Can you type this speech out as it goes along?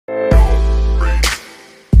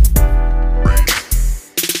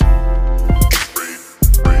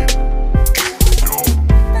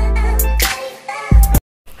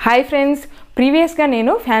Hi friends, ప్రీవియస్గా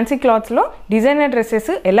నేను fancy క్లాత్స్లో designer dresses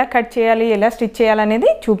ఎలా కట్ చేయాలి, ఎలా స్టిచ్ చేయాలనేది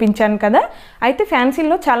చూపించాను కదా. అయితే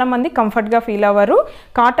ఫ్యాన్సీలో చాలామంది కంఫర్ట్గా ఫీల్ అవ్వరు,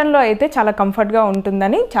 కాటన్లో అయితే చాలా కంఫర్ట్గా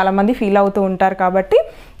ఉంటుందని చాలామంది ఫీల్ అవుతూ ఉంటారు. కాబట్టి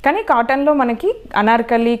కానీ కాటన్లో మనకి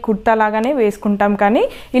అనార్కలి కుర్తా లాగానే వేసుకుంటాం, కానీ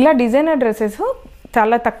ఇలా డిజైనర్ డ్రెస్సెస్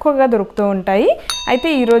చాలా తక్కువగా దొరుకుతూ ఉంటాయి. అయితే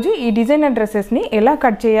ఈరోజు ఈ డిజైనర్ డ్రెస్సెస్ని ఎలా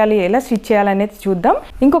కట్ చేయాలి, ఎలా స్టిచ్ చేయాలనేది చూద్దాం.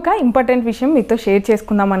 ఇంకొక ఇంపార్టెంట్ విషయం మీతో షేర్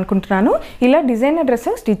చేసుకుందాం అనుకుంటున్నాను. ఇలా డిజైనర్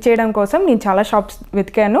డ్రెస్సెస్ స్టిచ్ చేయడం కోసం నేను చాలా షాప్స్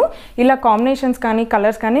వెతికాను. ఇలా కాంబినేషన్స్ కానీ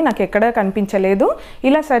కలర్స్ కానీ నాకు ఎక్కడా కనిపించలేదు.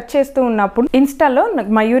 ఇలా సెర్చ్ చేస్తూ ఉన్నప్పుడు ఇన్స్టాలో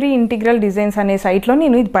మయూరి ఇంటిగ్రల్ డిజైన్స్ అనే సైట్లో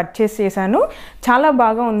నేను ఇది పర్చేస్ చేశాను. చాలా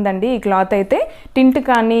బాగా ఉందండి ఈ క్లాత్ అయితే. టింట్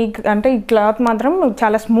కానీ అంటే ఈ క్లాత్ మాత్రం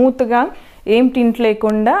చాలా స్మూత్గా, ఏం టింట్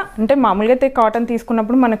లేకుండా, అంటే మామూలుగా అయితే కాటన్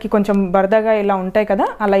తీసుకున్నప్పుడు మనకి కొంచెం బరదగా ఇలా ఉంటాయి కదా,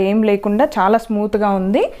 అలా ఏం లేకుండా చాలా స్మూత్గా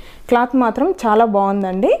ఉంది. క్లాత్ మాత్రం చాలా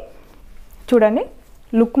బాగుందండి. చూడండి,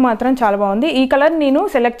 లుక్ మాత్రం చాలా బాగుంది. ఈ కలర్ నేను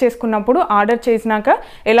సెలెక్ట్ చేసుకున్నప్పుడు ఆర్డర్ చేసినాక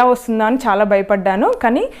ఎలా వస్తుందో అని చాలా భయపడ్డాను,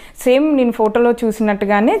 కానీ సేమ్ నేను ఫోటోలో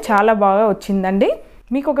చూసినట్టుగానే చాలా బాగా వచ్చిందండి.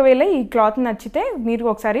 మీకు ఒకవేళ ఈ క్లాత్ నచ్చితే మీరు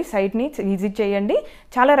ఒకసారి సైట్ని విజిట్ చేయండి.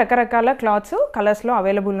 చాలా రకరకాల క్లాత్స్ కలర్స్లో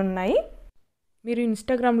అవైలబుల్ ఉన్నాయి. మీరు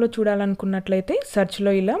ఇన్స్టాగ్రామ్లో చూడాలనుకున్నట్లయితే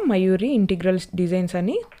సెర్చ్లో ఇలా మయూరి ఇంటిగ్రల్ డిజైన్స్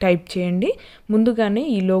అని టైప్ చేయండి. ముందుగానే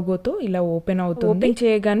ఈ లోగోతో ఇలా ఓపెన్ అవుతుంది. ఓపెన్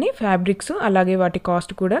చేయగానే ఫ్యాబ్రిక్స్ అలాగే వాటి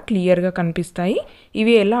కాస్ట్ కూడా క్లియర్గా కనిపిస్తాయి.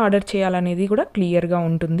 ఇవి ఎలా ఆర్డర్ చేయాలనేది కూడా క్లియర్గా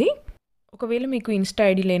ఉంటుంది. ఒకవేళ మీకు ఇన్స్టా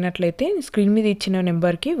ఐడి లేనట్లయితే స్క్రీన్ మీద ఇచ్చిన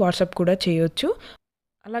నెంబర్కి వాట్సాప్ కూడా చేయొచ్చు.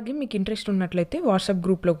 అలాగే మీకు ఇంట్రెస్ట్ ఉన్నట్లయితే వాట్సాప్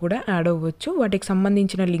గ్రూప్లో కూడా యాడ్ అవ్వచ్చు. వాటికి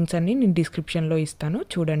సంబంధించిన లింక్స్ అన్ని నేను డిస్క్రిప్షన్లో ఇస్తాను,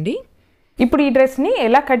 చూడండి. ఇప్పుడు ఈ డ్రెస్ని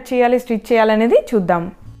ఎలా కట్ చేయాలి, స్టిచ్ చేయాలనేది చూద్దాం.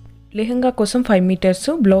 లెహంగా కోసం 5 మీటర్స్,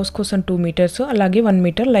 బ్లౌజ్ కోసం 2 మీటర్స్, అలాగే 1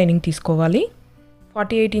 మీటర్ లైనింగ్ తీసుకోవాలి.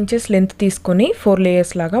 48 ఇంచెస్ లెంత్ తీసుకొని 4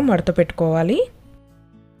 లేయర్స్ లాగా మడత పెట్టుకోవాలి.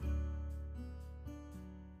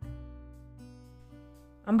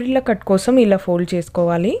 అంబ్రిల్లా కట్ కోసం ఇలా ఫోల్డ్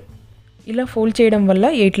చేసుకోవాలి. ఇలా ఫోల్డ్ చేయడం వల్ల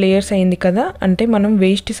 8 లేయర్స్ అయింది కదా, అంటే మనం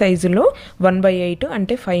వేస్ట్ సైజులో 1/8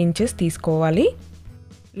 అంటే 5 ఇంచెస్ తీసుకోవాలి.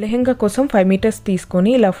 లెహంగా కోసం 5 మీటర్స్ తీసుకొని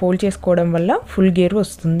ఇలా ఫోల్డ్ చేసుకోవడం వల్ల ఫుల్ గేర్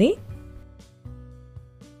వస్తుంది.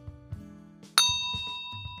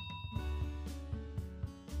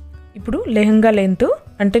 ఇప్పుడు లెహంగా లెంత్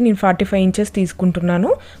అంటే నేను 45 ఇంచెస్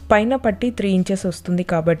తీసుకుంటున్నాను. పైన పట్టి 3 ఇంచెస్ వస్తుంది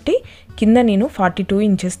కాబట్టి కింద నేను 42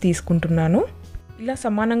 ఇంచెస్ తీసుకుంటున్నాను. ఇలా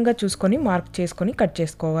సమానంగా చూసుకొని మార్క్ చేసుకొని కట్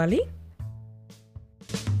చేసుకోవాలి.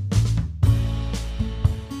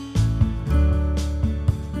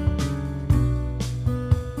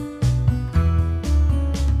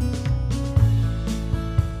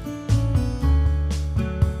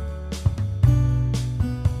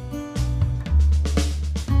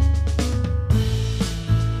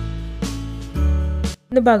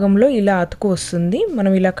 కింద భాగంలో ఇలా అతుకు వస్తుంది.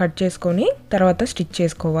 మనం ఇలా కట్ చేసుకొని తర్వాత స్టిచ్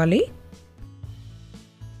చేసుకోవాలి.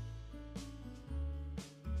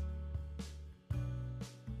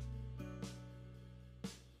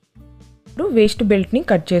 ఇప్పుడు వేస్ట్ బెల్ట్ని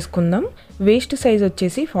కట్ చేసుకుందాం. వేస్ట్ సైజ్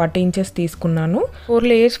వచ్చేసి 40 ఇంచెస్ తీసుకున్నాను. 4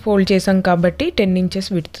 లేయర్స్ ఫోల్డ్ చేసాం కాబట్టి 10 ఇంచెస్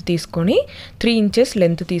విడ్త్ తీసుకొని 3 ఇంచెస్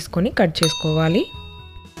లెంత్ తీసుకొని కట్ చేసుకోవాలి.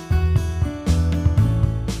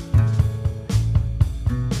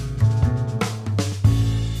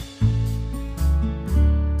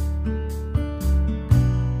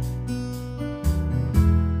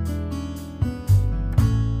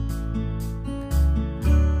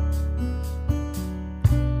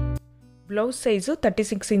 బ్లౌజ్ సైజు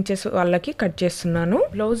 36 ఇంచెస్ వాళ్ళకి కట్ చేస్తున్నాను.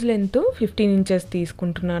 బ్లౌజ్ లెంత్ 15 ఇంచెస్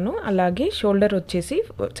తీసుకుంటున్నాను. అలాగే షోల్డర్ వచ్చేసి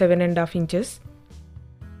 7.5 ఇంచెస్.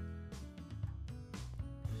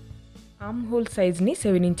 ఆర్మ్ హోల్ సైజ్ని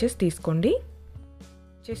 7 ఇంచెస్ తీసుకోండి.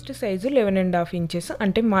 చెస్ట్ సైజు 11.5 ఇంచెస్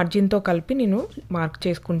అంటే మార్జిన్తో కలిపి నేను మార్క్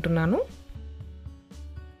చేసుకుంటున్నాను.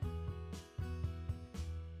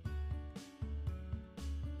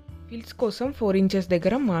 ఫిల్స్ కోసం 4 ఇంచెస్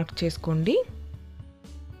దగ్గర మార్క్ చేసుకోండి.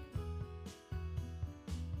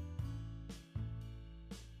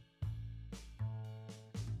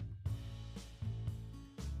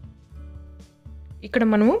 ఇక్కడ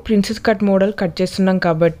మనము ప్రిన్సెస్ కట్ మోడల్ కట్ చేస్తున్నాం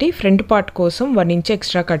కాబట్టి ఫ్రంట్ పార్ట్ కోసం 1 ఇంచ్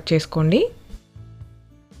ఎక్స్ట్రా కట్ చేసుకోండి.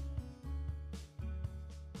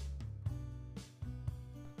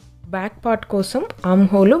 బ్యాక్ పార్ట్ కోసం ఆర్మ్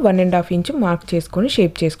హోల్ 1.5 ఇంచ్ మార్క్ చేసుకొని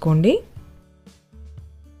షేప్ చేసుకోండి.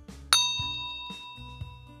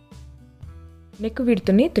 నెక్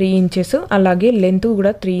విడ్త్ని 3 ఇంచెస్ అలాగే లెంత్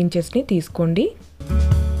కూడా 3 ఇంచెస్ని తీసుకోండి.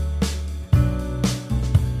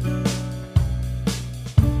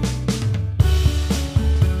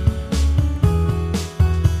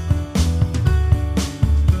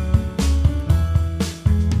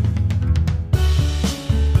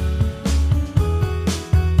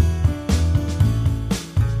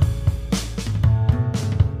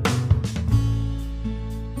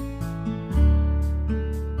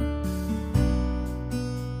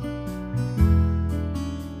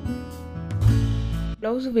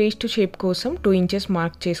 బ్లౌజ్ వేస్ట్ షేప్ కోసం 2 ఇంచెస్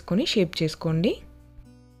మార్క్ చేసుకొని షేప్ చేసుకోండి.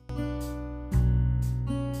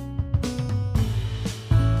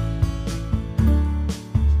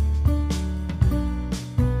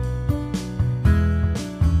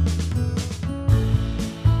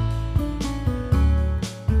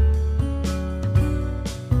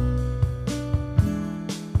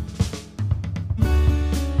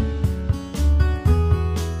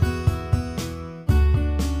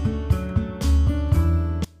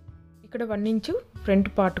 ఇక్కడ 1 ఇంచు ఫ్రంట్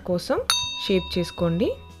పార్ట్ కోసం షేప్ చేసుకోండి.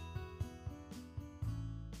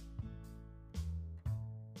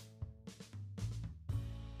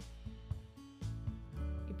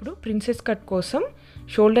 ఇప్పుడు ప్రిన్సెస్ కట్ కోసం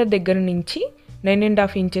షోల్డర్ దగ్గర నుంచి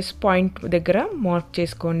 9.5 ఇంచెస్ పాయింట్ దగ్గర మార్క్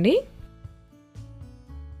చేసుకోండి.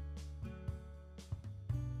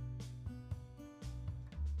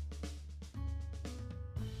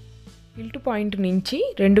 హిల్ట్ పాయింట్ నుంచి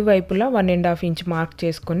రెండు వైపులా 1.5 ఇంచ్ మార్క్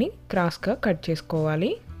చేసుకొని క్రాస్గా కట్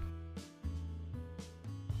చేసుకోవాలి.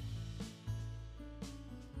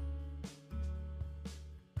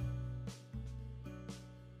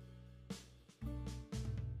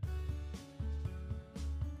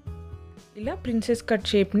 ఇలా ప్రిన్సెస్ కట్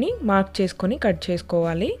షేప్ని మార్క్ చేసుకొని కట్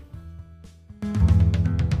చేసుకోవాలి.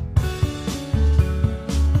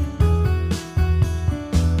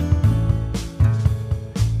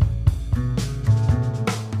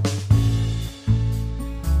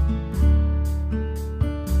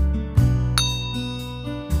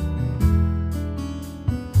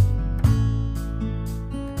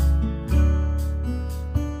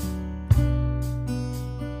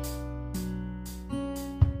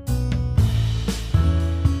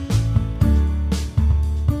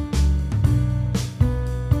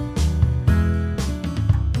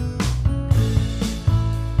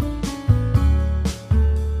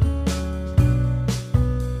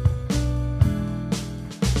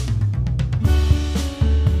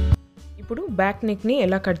 ఇప్పుడు బ్యాక్ నెక్ని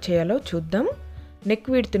ఎలా కట్ చేయాలో చూద్దాం. నెక్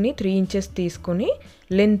విడ్త్ని 3 ఇంచెస్ తీసుకొని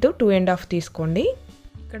లెంత్ 2.5 తీసుకోండి.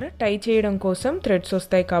 ఇక్కడ టై చేయడం కోసం థ్రెడ్స్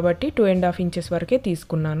వస్తాయి కాబట్టి 2.5 ఇంచెస్ వరకే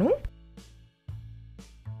తీసుకున్నాను.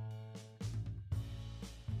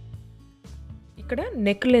 ఇక్కడ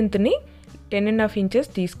నెక్ లెంత్ని 10.5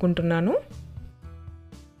 ఇంచెస్ తీసుకుంటున్నాను.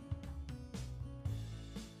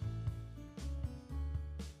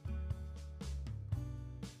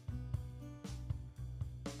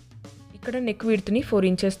 ఇక్కడ నెక్ విడ్త్ని 4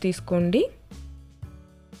 ఇంచెస్ తీసుకోండి.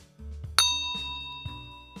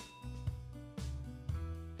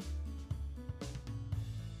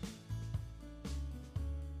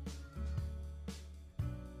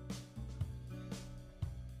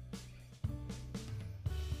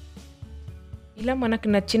 ఇలా మనకు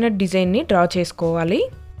నచ్చిన డిజైన్ని డ్రా చేసుకోవాలి.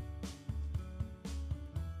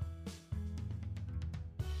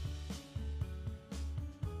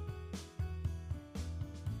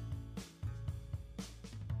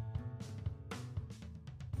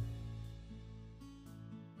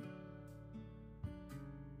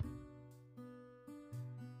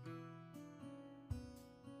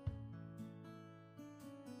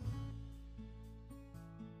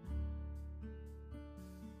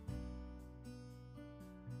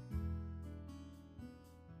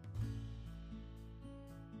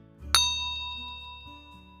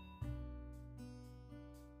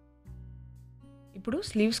 ఇప్పుడు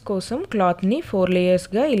స్లీవ్స్ కోసం క్లాత్ని 4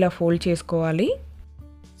 లేయర్స్గా ఇలా ఫోల్డ్ చేసుకోవాలి.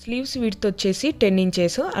 స్లీవ్స్ విడ్త్ వచ్చేసి 10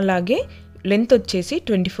 ఇంచెస్, అలాగే లెంత్ వచ్చేసి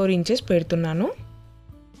 24 ఇంచెస్ పెడుతున్నాను.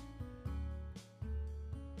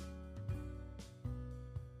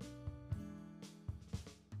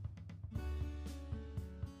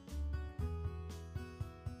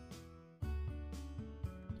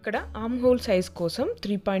 ఇక్కడ ఆర్మ్ హోల్ సైజ్ కోసం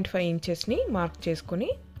 3.5 ఇంచెస్ని మార్క్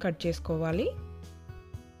చేసుకొని కట్ చేసుకోవాలి.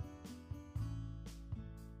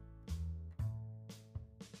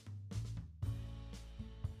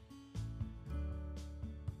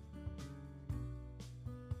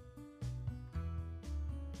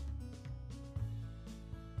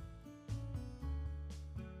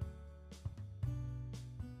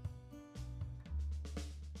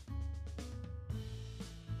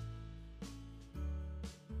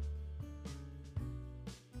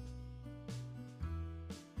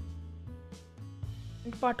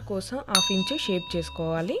 ఫ్రంట్ పార్ట్ కోసం 1/2 ఇంచ్ షేప్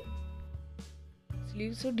చేసుకోవాలి.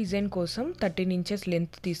 స్లీవ్స్ డిజైన్ కోసం 13 ఇంచెస్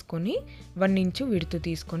లెంత్ తీసుకొని 1 ఇంచ్ విడ్త్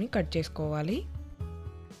తీసుకొని కట్ చేసుకోవాలి.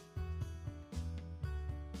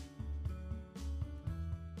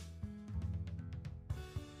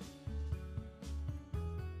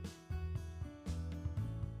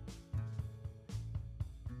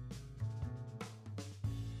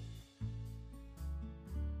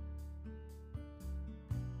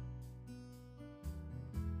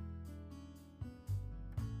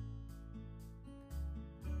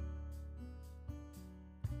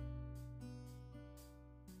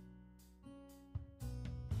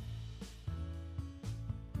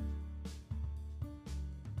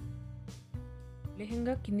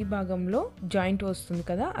 లెహంగా కింది భాగంలో జాయింట్ వస్తుంది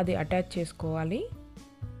కదా, అది అటాచ్ చేసుకోవాలి.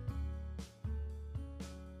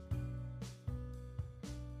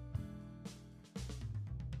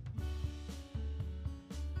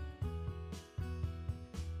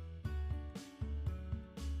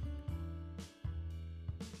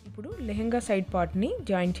 ఇప్పుడు లెహంగా సైడ్ పార్ట్ని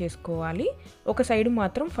జాయిన్ చేసుకోవాలి. ఒక సైడ్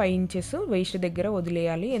మాత్రం 5 ఇంచెస్ వేస్ట్ దగ్గర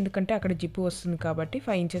వదిలేయాలి, ఎందుకంటే అక్కడ జిప్పు వస్తుంది కాబట్టి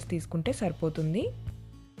 5 ఇంచెస్ తీసుకుంటే సరిపోతుంది.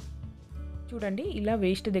 చూడండి, ఇలా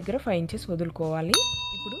వేస్ట్ దగ్గర 5 ఇంచెస్ వదులుకోవాలి.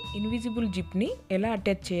 ఇప్పుడు ఇన్విజిబుల్ జిప్ని ఎలా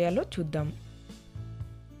అటాచ్ చేయాలో చూద్దాం.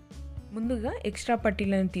 ముందుగా ఎక్స్ట్రా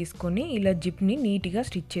పట్టీలను తీసుకొని ఇలా జిప్ని నీట్గా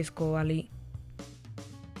స్టిచ్ చేసుకోవాలి.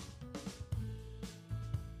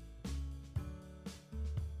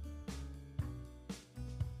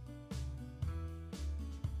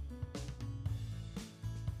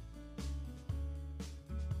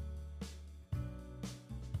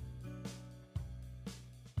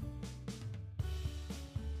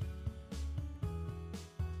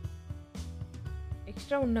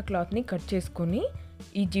 ఎక్స్ట్రా ఉన్న క్లాత్ని కట్ చేసుకొని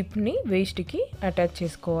ఈ జిప్ని వేస్ట్కి అటాచ్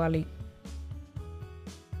చేసుకోవాలి.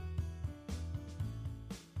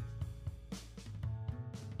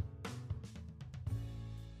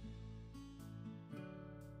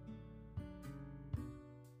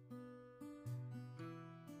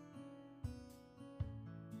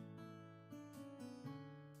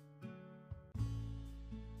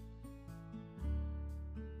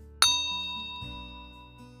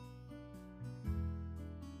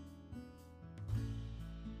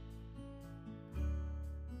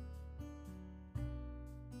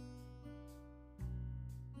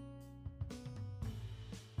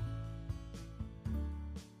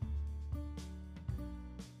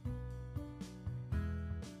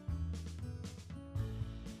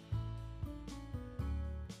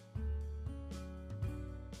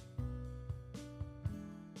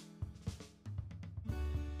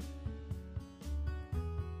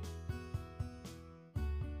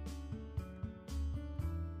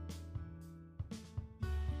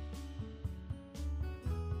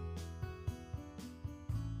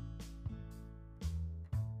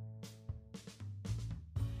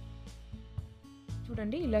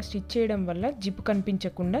 చూడండి, ఇలా స్టిచ్ చేయడం వల్ల జిప్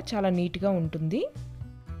కనిపించకుండా చాలా నీట్గా ఉంటుంది.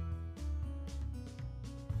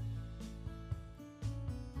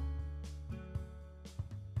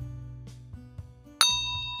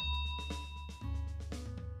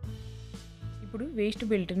 ఇప్పుడు వేస్ట్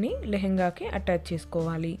బెల్ట్ని లెహంగాకి అటాచ్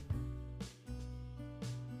చేసుకోవాలి.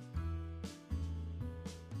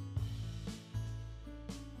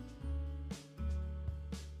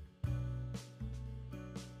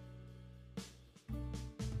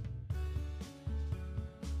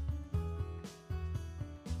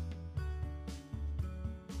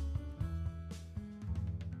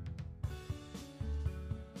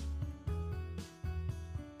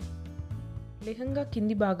 లెహంగా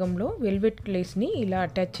కింది భాగంలో వెల్వెట్ లేస్ని ఇలా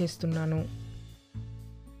అటాచ్ చేస్తున్నాను.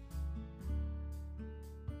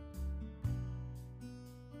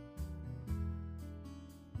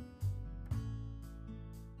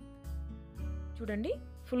 చూడండి,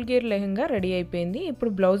 ఫుల్ గేర్ లెహంగా రెడీ అయిపోయింది.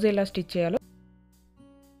 ఇప్పుడు బ్లౌజ్ ఎలా స్టిచ్ చేయాలో,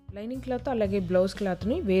 లైనింగ్ క్లాత్ అలాగే బ్లౌజ్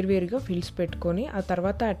క్లాత్ని వేరువేరుగా ఫిల్స్ పెట్టుకొని ఆ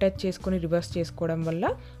తర్వాత అటాచ్ చేసుకొని రివర్స్ చేసుకోవడం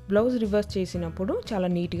వల్ల బ్లౌజ్ రివర్స్ చేసినప్పుడు చాలా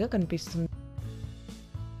నీట్గా కనిపిస్తుంది.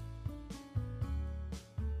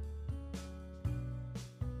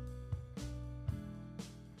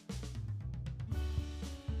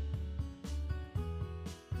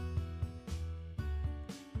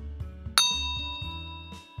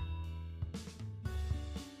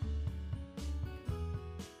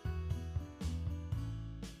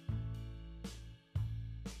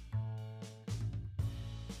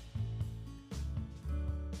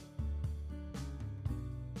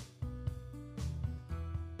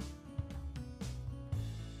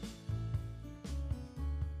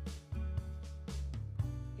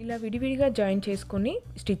 ఇలా విడివిడిగా జాయిన్ చేసుకొని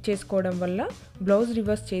స్టిచ్ చేసుకోవడం వల్ల బ్లౌజ్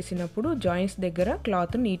రివర్స్ చేసినప్పుడు జాయింట్స్ దగ్గర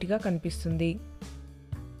క్లాత్ నీట్గా కనిపిస్తుంది.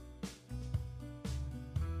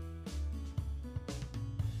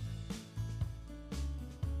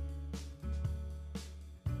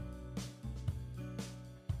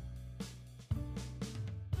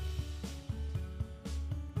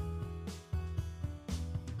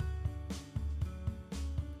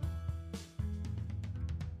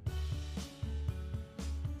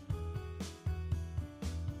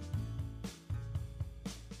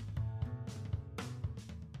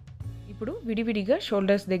 ఇప్పుడు విడివిడిగా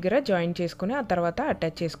షోల్డర్స్ దగ్గర జాయిన్ చేసుకొని ఆ తర్వాత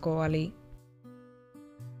అటాచ్ చేసుకోవాలి.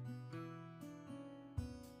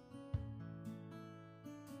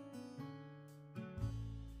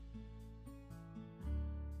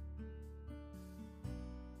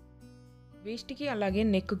 వేస్ట్కి అలాగే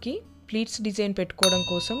నెక్కి ప్లీట్స్ డిజైన్ పెట్టుకోవడం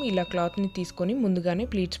కోసం ఇలా క్లాత్ని తీసుకొని ముందుగానే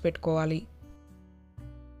ప్లీట్స్ పెట్టుకోవాలి.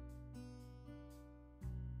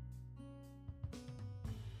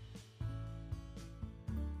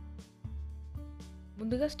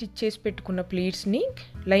 ముందుగా స్టిచ్ చేసి పెట్టుకున్న ప్లీట్స్ని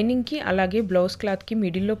లైనింగ్కి అలాగే బ్లౌజ్ క్లాత్కి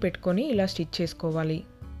మిడిల్లో పెట్టుకొని ఇలా స్టిచ్ చేసుకోవాలి.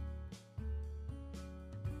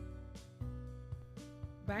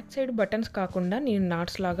 బ్యాక్ సైడ్ బటన్స్ కాకుండా నేను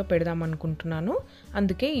నాట్స్ లాగా పెడదాం అనుకుంటున్నాను.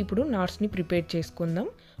 అందుకే ఇప్పుడు నాట్స్ని ప్రిపేర్ చేసుకుందాం.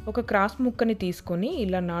 ఒక క్రాస్ ముక్కని తీసుకొని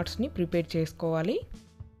ఇలా నాట్స్ని ప్రిపేర్ చేసుకోవాలి.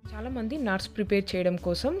 చాలామంది నాట్స్ ప్రిపేర్ చేయడం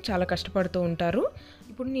కోసం చాలా కష్టపడుతూ ఉంటారు.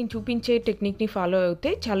 ఇప్పుడు నేను చూపించే టెక్నిక్ని ఫాలో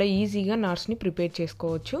అయితే చాలా ఈజీగా నాట్స్ని ప్రిపేర్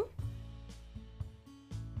చేసుకోవచ్చు.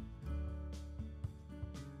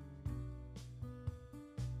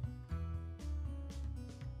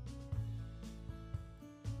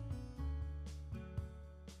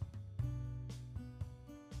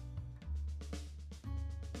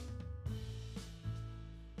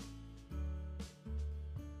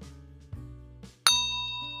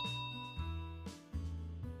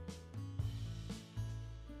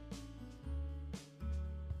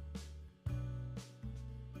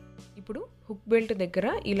 ఇప్పుడు హుక్ బెల్ట్ దగ్గర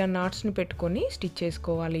ఇలా నాట్స్ని పెట్టుకొని స్టిచ్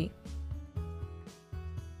చేసుకోవాలి.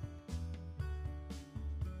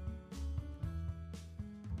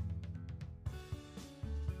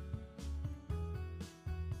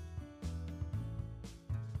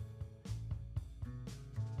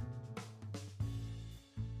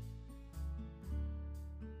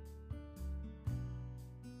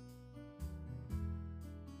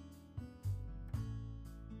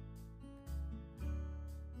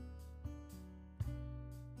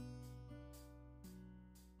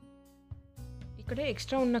 ఇక్కడ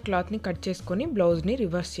ఎక్స్ట్రా ఉన్న క్లాత్ని కట్ చేసుకొని బ్లౌజ్ని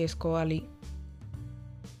రివర్స్ చేసుకోవాలి.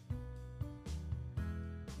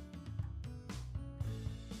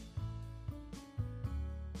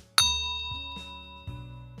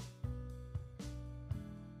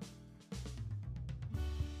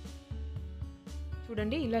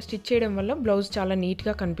 చూడండి, ఇలా స్టిచ్ చేయడం వల్ల బ్లౌజ్ చాలా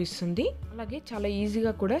నీట్గా కనిపిస్తుంది. అలాగే చాలా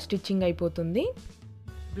ఈజీగా కూడా స్టిచ్చింగ్ అయిపోతుంది.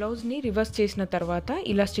 బ్లౌజ్ని రివర్స్ చేసిన తర్వాత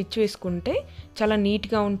ఇలా స్టిచ్ వేసుకుంటే చాలా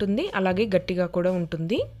నీట్గా ఉంటుంది, అలాగే గట్టిగా కూడా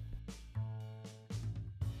ఉంటుంది.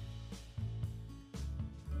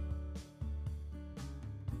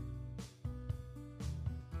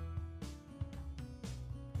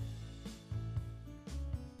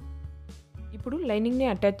 ఇప్పుడు లైనింగ్ని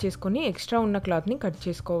అటాచ్ చేసుకొని ఎక్స్ట్రా ఉన్న క్లాత్ని కట్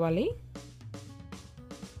చేసుకోవాలి.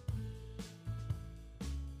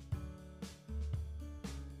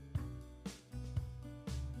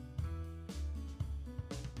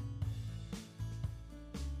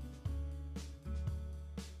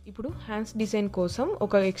 ఇప్పుడు హ్యాండ్స్ డిజైన్ కోసం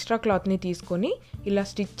ఒక ఎక్స్ట్రా క్లాత్ని తీసుకొని ఇలా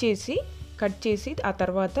స్టిచ్ చేసి కట్ చేసి ఆ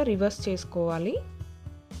తర్వాత రివర్స్ చేసుకోవాలి.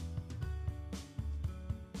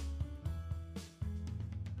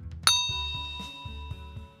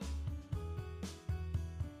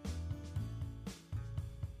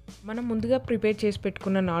 మనం ముందుగా ప్రిపేర్ చేసి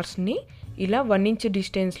పెట్టుకున్న నాట్స్ని ఇలా 1 ఇంచ్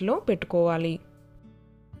డిస్టెన్స్లో పెట్టుకోవాలి.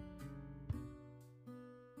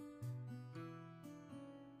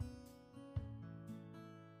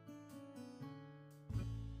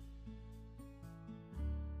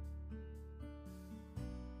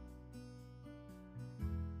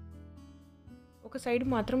 ఒక సైడ్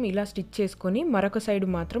మాత్రం ఇలా స్టిచ్ చేసుకొని మరొక సైడ్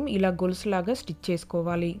మాత్రం ఇలా గొలుసులాగా స్టిచ్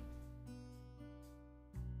చేసుకోవాలి.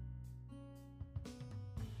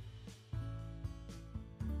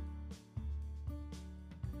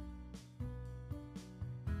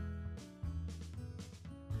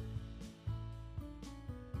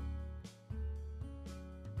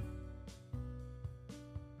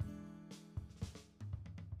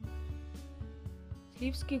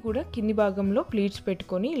 స్లీవ్స్కి కూడా కింది భాగంలో ప్లీట్స్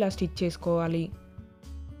పెట్టుకొని ఇలా స్టిచ్ చేసుకోవాలి.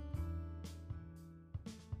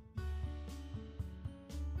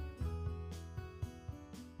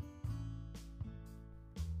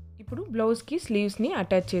 ఇప్పుడు బ్లౌజ్కి స్లీవ్స్ని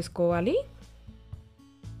అటాచ్ చేసుకోవాలి.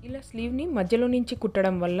 ఇలా స్లీవ్ని మధ్యలో నుంచి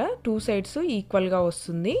కుట్టడం వల్ల 2 సైడ్స్ ఈక్వల్గా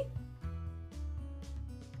వస్తుంది.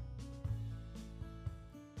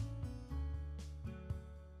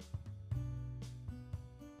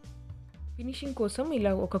 ఫినిషింగ్ కోసం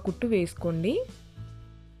ఇలా ఒక కుట్టు వేసుకోండి.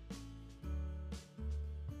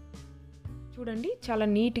 చూడండి, చాలా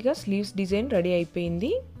నీట్గా స్లీవ్స్ డిజైన్ రెడీ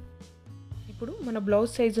అయిపోయింది. ఇప్పుడు మన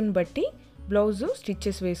బ్లౌజ్ సైజుని బట్టి బ్లౌజ్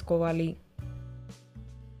స్టిచ్చెస్ వేసుకోవాలి.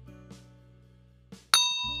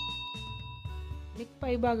 నెక్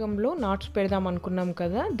పై భాగంలో నాట్స్ పెడదాం అనుకున్నాం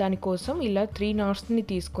కదా, దానికోసం ఇలా 3 నాట్స్ని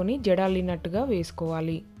తీసుకొని జడాలినట్టుగా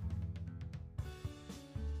వేసుకోవాలి.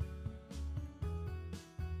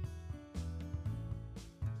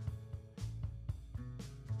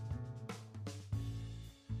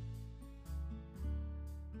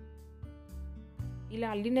 ఇలా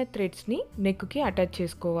అల్లిన థ్రెడ్స్ని నెక్కి అటాచ్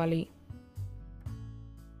చేసుకోవాలి.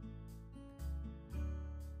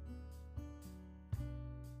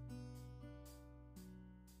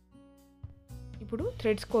 ఇప్పుడు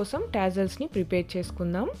థ్రెడ్స్ కోసం టాజల్స్ని ప్రిపేర్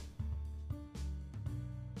చేసుకుందాం.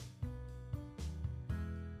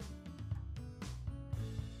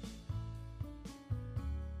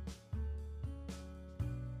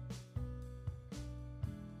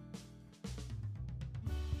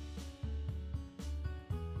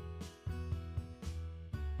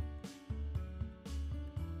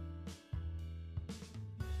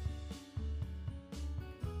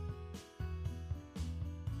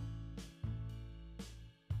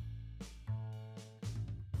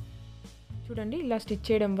 చూడండి, ఇలా స్టిచ్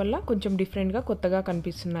చేయడం వల్ల కొంచెం డిఫరెంట్గా కొత్తగా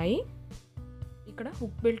కనిపిస్తున్నాయి. ఇక్కడ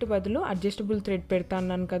హుక్ బెల్ట్ బదులు అడ్జస్టబుల్ థ్రెడ్ పెడతా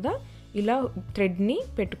అన్నాను కదా, ఇలా థ్రెడ్ని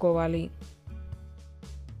పెట్టుకోవాలి.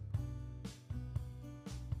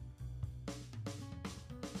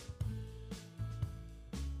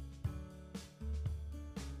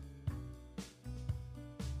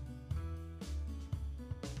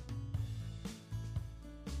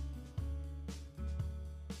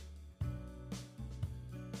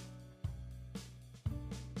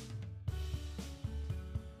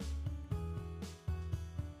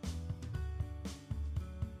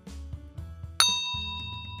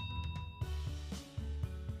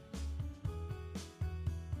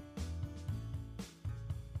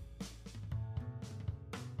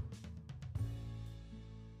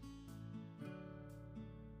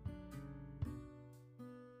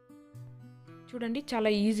 చూడండి, చాలా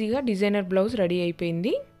ఈజీగా డిజైనర్ బ్లౌజ్ రెడీ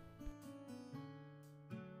అయిపోయింది.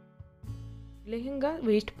 లెహంగా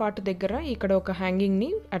వేస్ట్ పార్ట్ దగ్గర ఇక్కడ ఒక హ్యాంగింగ్ని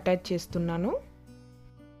అటాచ్ చేస్తున్నాను.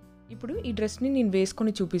 ఇప్పుడు ఈ డ్రెస్ని నేను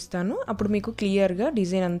వేసుకొని చూపిస్తాను, అప్పుడు మీకు క్లియర్గా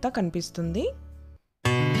డిజైన్ అంతా కనిపిస్తుంది.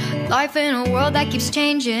 Life in a world that keeps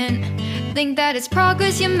changing. Think that it's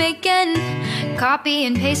progress you're making. Copy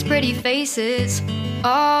and paste pretty faces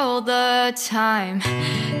all the time.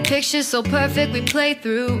 Pictures so perfect we play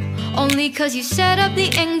through only cause you set up the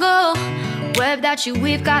angle. Web that you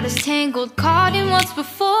weave got us tangled, caught in what's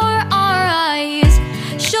before our eyes.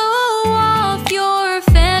 Show off your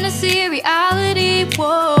fantasy reality.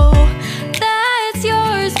 Whoa, that's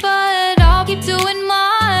yours but I'll keep doing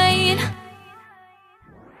mine.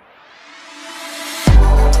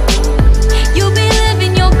 You'll be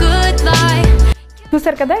living your good life.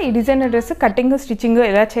 చూసారు కదా, ఈ designer dress cutting stitching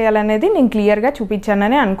ఎలా చేయాలనేది నేను క్లియర్గా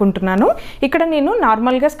చూపించానని అనుకుంటున్నాను. ఇక్కడ నేను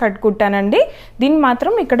నార్మల్గా స్కర్ట్ కుట్టానండి. దీన్ని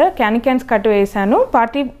మాత్రం ఇక్కడ క్యాన్ స్కర్ట్ వేసాను.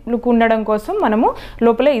 పార్టీ లుక్ ఉండడం కోసం మనము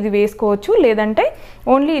లోపల ఇది వేసుకోవచ్చు, లేదంటే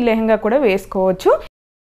ఓన్లీ ఈ లెహంగా కూడా వేసుకోవచ్చు.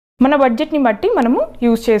 మన బడ్జెట్ని బట్టి మనము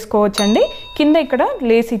యూజ్ చేసుకోవచ్చండి. కింద ఇక్కడ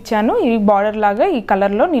లేస్ ఇచ్చాను, ఈ బార్డర్ లాగా ఈ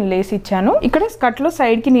కలర్లో నేను లేస్ ఇచ్చాను. ఇక్కడ స్కర్ట్లో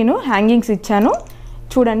సైడ్కి నేను హ్యాంగింగ్స్ ఇచ్చాను.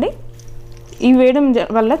 చూడండి, ఇవి వేయడం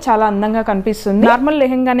వల్ల చాలా అందంగా కనిపిస్తుంది. నార్మల్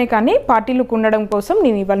లెహంగానే కానీ పార్టీ లుక్ ఉండడం కోసం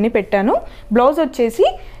నేను ఇవన్నీ పెట్టాను. బ్లౌజ్ వచ్చేసి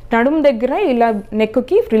నడుము దగ్గర ఇలా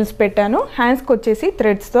నెక్కి ఫ్రిల్స్ పెట్టాను. హ్యాండ్స్కి వచ్చేసి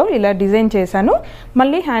థ్రెడ్స్తో ఇలా డిజైన్ చేశాను.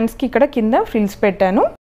 మళ్ళీ హ్యాండ్స్కి ఇక్కడ కింద ఫ్రిల్స్ పెట్టాను.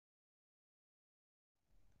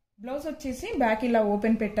 బ్లౌజ్ వచ్చేసి బ్యాక్ ఇలా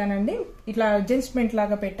ఓపెన్ పెట్టానండి. ఇట్లా అడ్జస్ట్మెంట్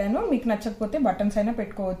లాగా పెట్టాను. మీకు నచ్చకపోతే బటన్స్ అయినా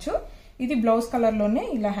పెట్టుకోవచ్చు. ఇది బ్లౌజ్ కలర్లోనే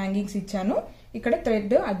ఇలా హ్యాంగింగ్స్ ఇచ్చాను. ఇక్కడ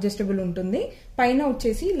థ్రెడ్ అడ్జస్టబుల్ ఉంటుంది. పైన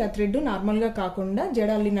వచ్చేసి ఇలా థ్రెడ్ నార్మల్గా కాకుండా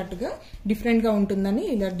జడల్లినట్టుగా డిఫరెంట్గా ఉంటుందని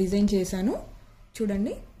ఇలా డిజైన్ చేశాను.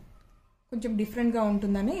 చూడండి, కొంచెం డిఫరెంట్గా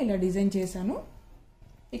ఉంటుందని ఇలా డిజైన్ చేశాను.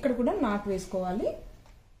 ఇక్కడ కూడా నాట్ వేసుకోవాలి.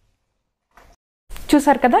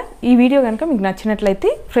 చూసారు కదా, ఈ వీడియో కనుక మీకు నచ్చినట్లయితే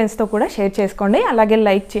ఫ్రెండ్స్తో కూడా షేర్ చేసుకోండి. అలాగే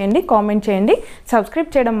లైక్ చేయండి, కామెంట్ చేయండి.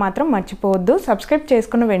 సబ్స్క్రైబ్ చేయడం మాత్రం మర్చిపోవద్దు. సబ్స్క్రైబ్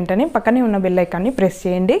చేసుకున్న వెంటనే పక్కనే ఉన్న బెల్ ఐకాన్ని ప్రెస్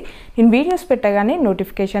చేయండి. నేను వీడియోస్ పెట్టగానే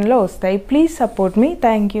నోటిఫికేషన్లో వస్తాయి. Please support me.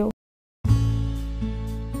 Thank you.